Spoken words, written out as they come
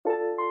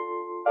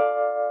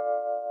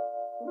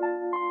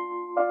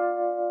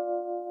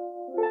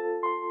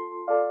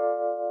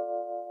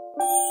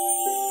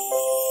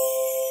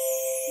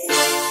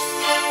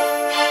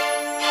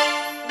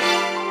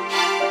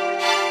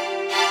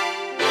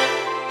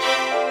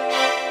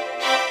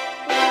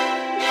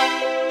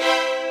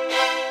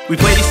We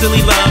play these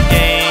silly love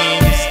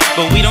games,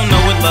 but we don't know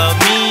what love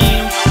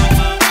means.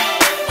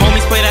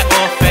 Homies play that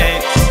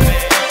offense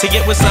to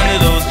get what's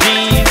under those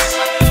jeans.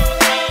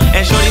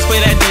 And shorties play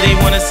that D, they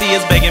wanna see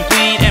us beg and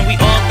plead. And we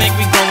all think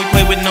we grown, we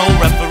play with no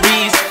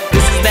referees.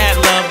 This is that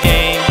love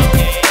game,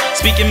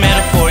 speaking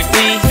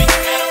metaphorically.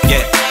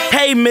 Yeah.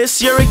 Hey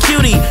miss, you're a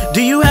cutie.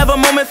 Do you have a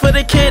moment for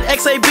the kid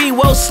X.A.B?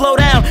 Whoa, slow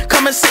down,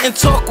 come and sit and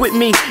talk with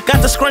me.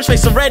 Got the scrunch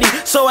face already,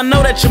 so I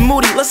know that you're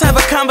moody. Let's have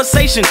a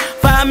conversation,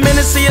 5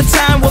 minutes of your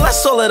time. Well,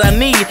 that's all that I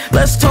need.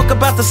 Let's talk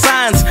about the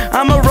signs.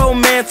 I'm a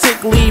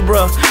romantic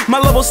Libra. My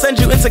love will send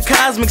you into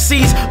cosmic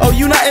seas. Oh,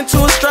 you not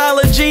into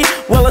astrology?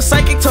 Well, a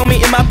psychic told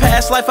me in my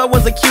past life I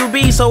was a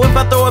QB. So if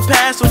I throw a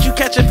pass, would you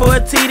catch it for a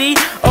TD?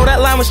 Oh,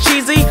 that line was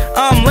cheesy?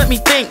 Let me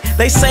think.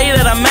 They say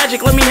that I'm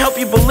magic, let me help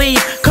you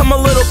believe. Come a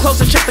little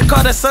closer, check the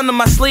card that's under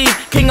my sleeve.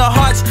 King of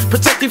hearts,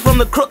 protect you from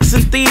the crooks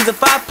and thieves.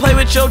 If I play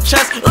with your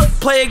chest,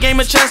 play a game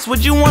of chess,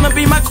 would you wanna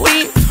be my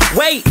queen?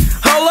 Wait,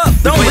 hold up,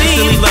 don't we play leave.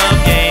 Silly love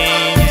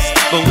games,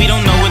 but we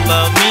don't know what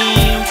love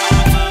means.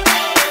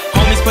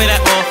 Homies play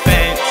that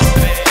offense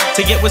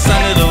to get what's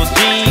under those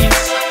jeans.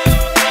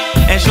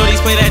 And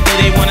shorties play that D,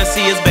 they wanna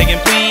see us beg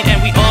and plead.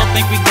 And we all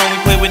think we grown, we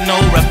play with no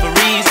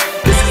referees.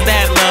 This is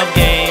that love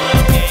game,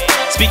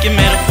 speaking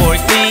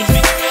metaphorically.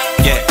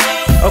 Yeah.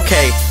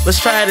 Okay,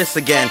 let's try this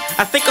again.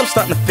 I think I'm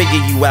starting to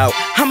figure you out.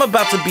 I'm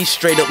about to be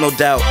straight up, no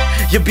doubt.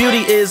 Your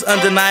beauty is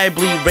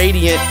undeniably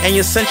radiant, and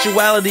your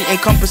sensuality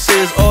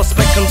encompasses all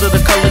spectrums of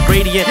the color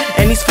gradient.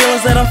 And these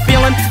feelings that I'm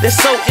feeling, they're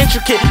so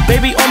intricate.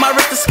 Baby, on my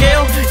Richter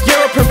scale,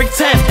 you're a perfect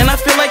 10. And I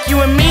feel like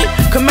you and me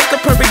could make a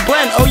perfect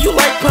blend. Oh, you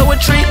like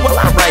poetry? Well,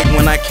 I write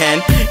when I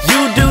can.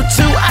 You do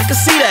too, I can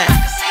see that.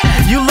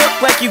 You look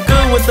like you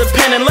good with the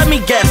pen, and let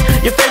me guess,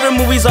 your favorite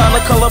movies are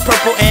The Color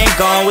Purple and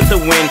Gone with the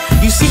Wind.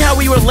 You see how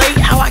we relate,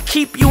 how I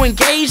keep you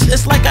engaged?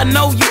 It's like I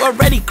know you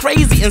already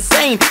crazy,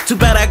 insane. Too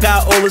bad I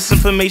got all this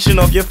information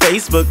off your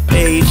Facebook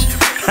page.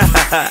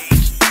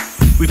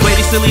 We play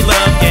these silly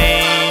love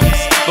games,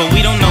 but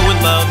we don't know what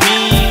love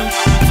means.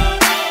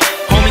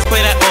 Homies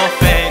play that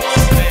offense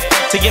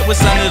to get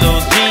what's under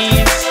those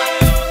jeans.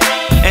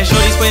 And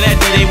shorties play that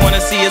D, they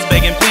wanna see us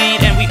beg and plead.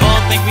 And we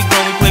all think we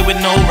grown, we play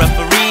with no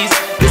referees.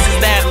 This is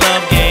that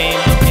love game,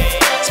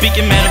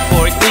 speaking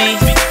metaphorically.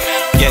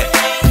 Yeah,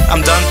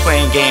 I'm done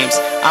playing games,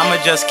 I'ma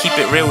just keep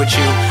it real with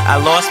you. I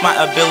lost my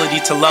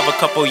ability to love a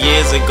couple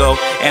years ago,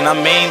 and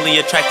I'm mainly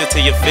attracted to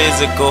your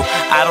physical.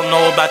 I don't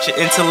know about your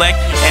intellect,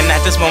 and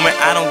at this moment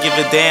I don't give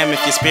a damn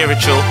if you're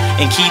spiritual.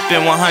 And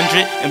keeping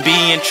 100 and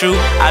being true,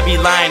 I'd be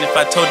lying if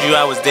I told you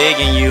I was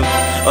digging you,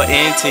 or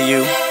into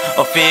you,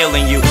 or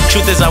feeling you.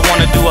 Truth is I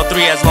wanna do all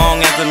three as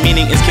long as the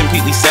meaning is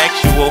completely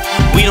sexual.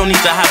 We don't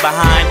need to hide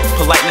behind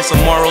politeness or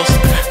morals.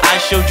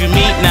 I showed you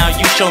me, now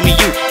you show me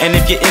you. And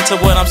if you're into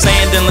what I'm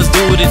saying, then let's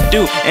do what it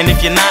do. And if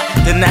you're not,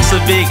 then that's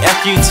a big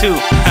F you too.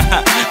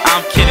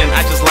 I'm kidding,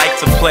 I just like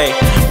to play.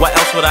 Why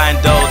else would I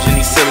indulge in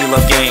these silly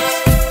love games?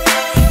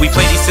 We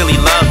play these silly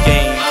love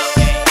games,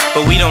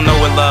 but we don't know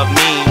what love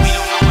means.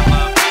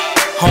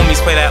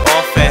 Homies play that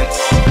offense,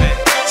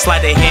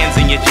 slide their hands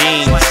in your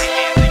jeans.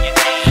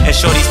 And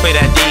shorties play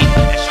that D,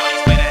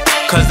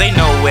 cause they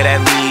know where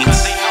that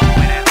leads.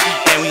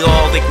 And we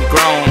all think we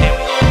grown,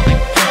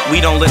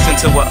 we don't listen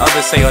to what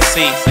others say or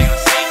see.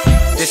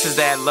 This is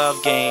that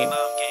love game,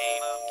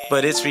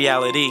 but it's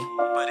reality.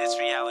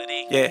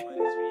 Yeah.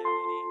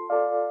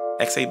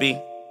 X.A.B.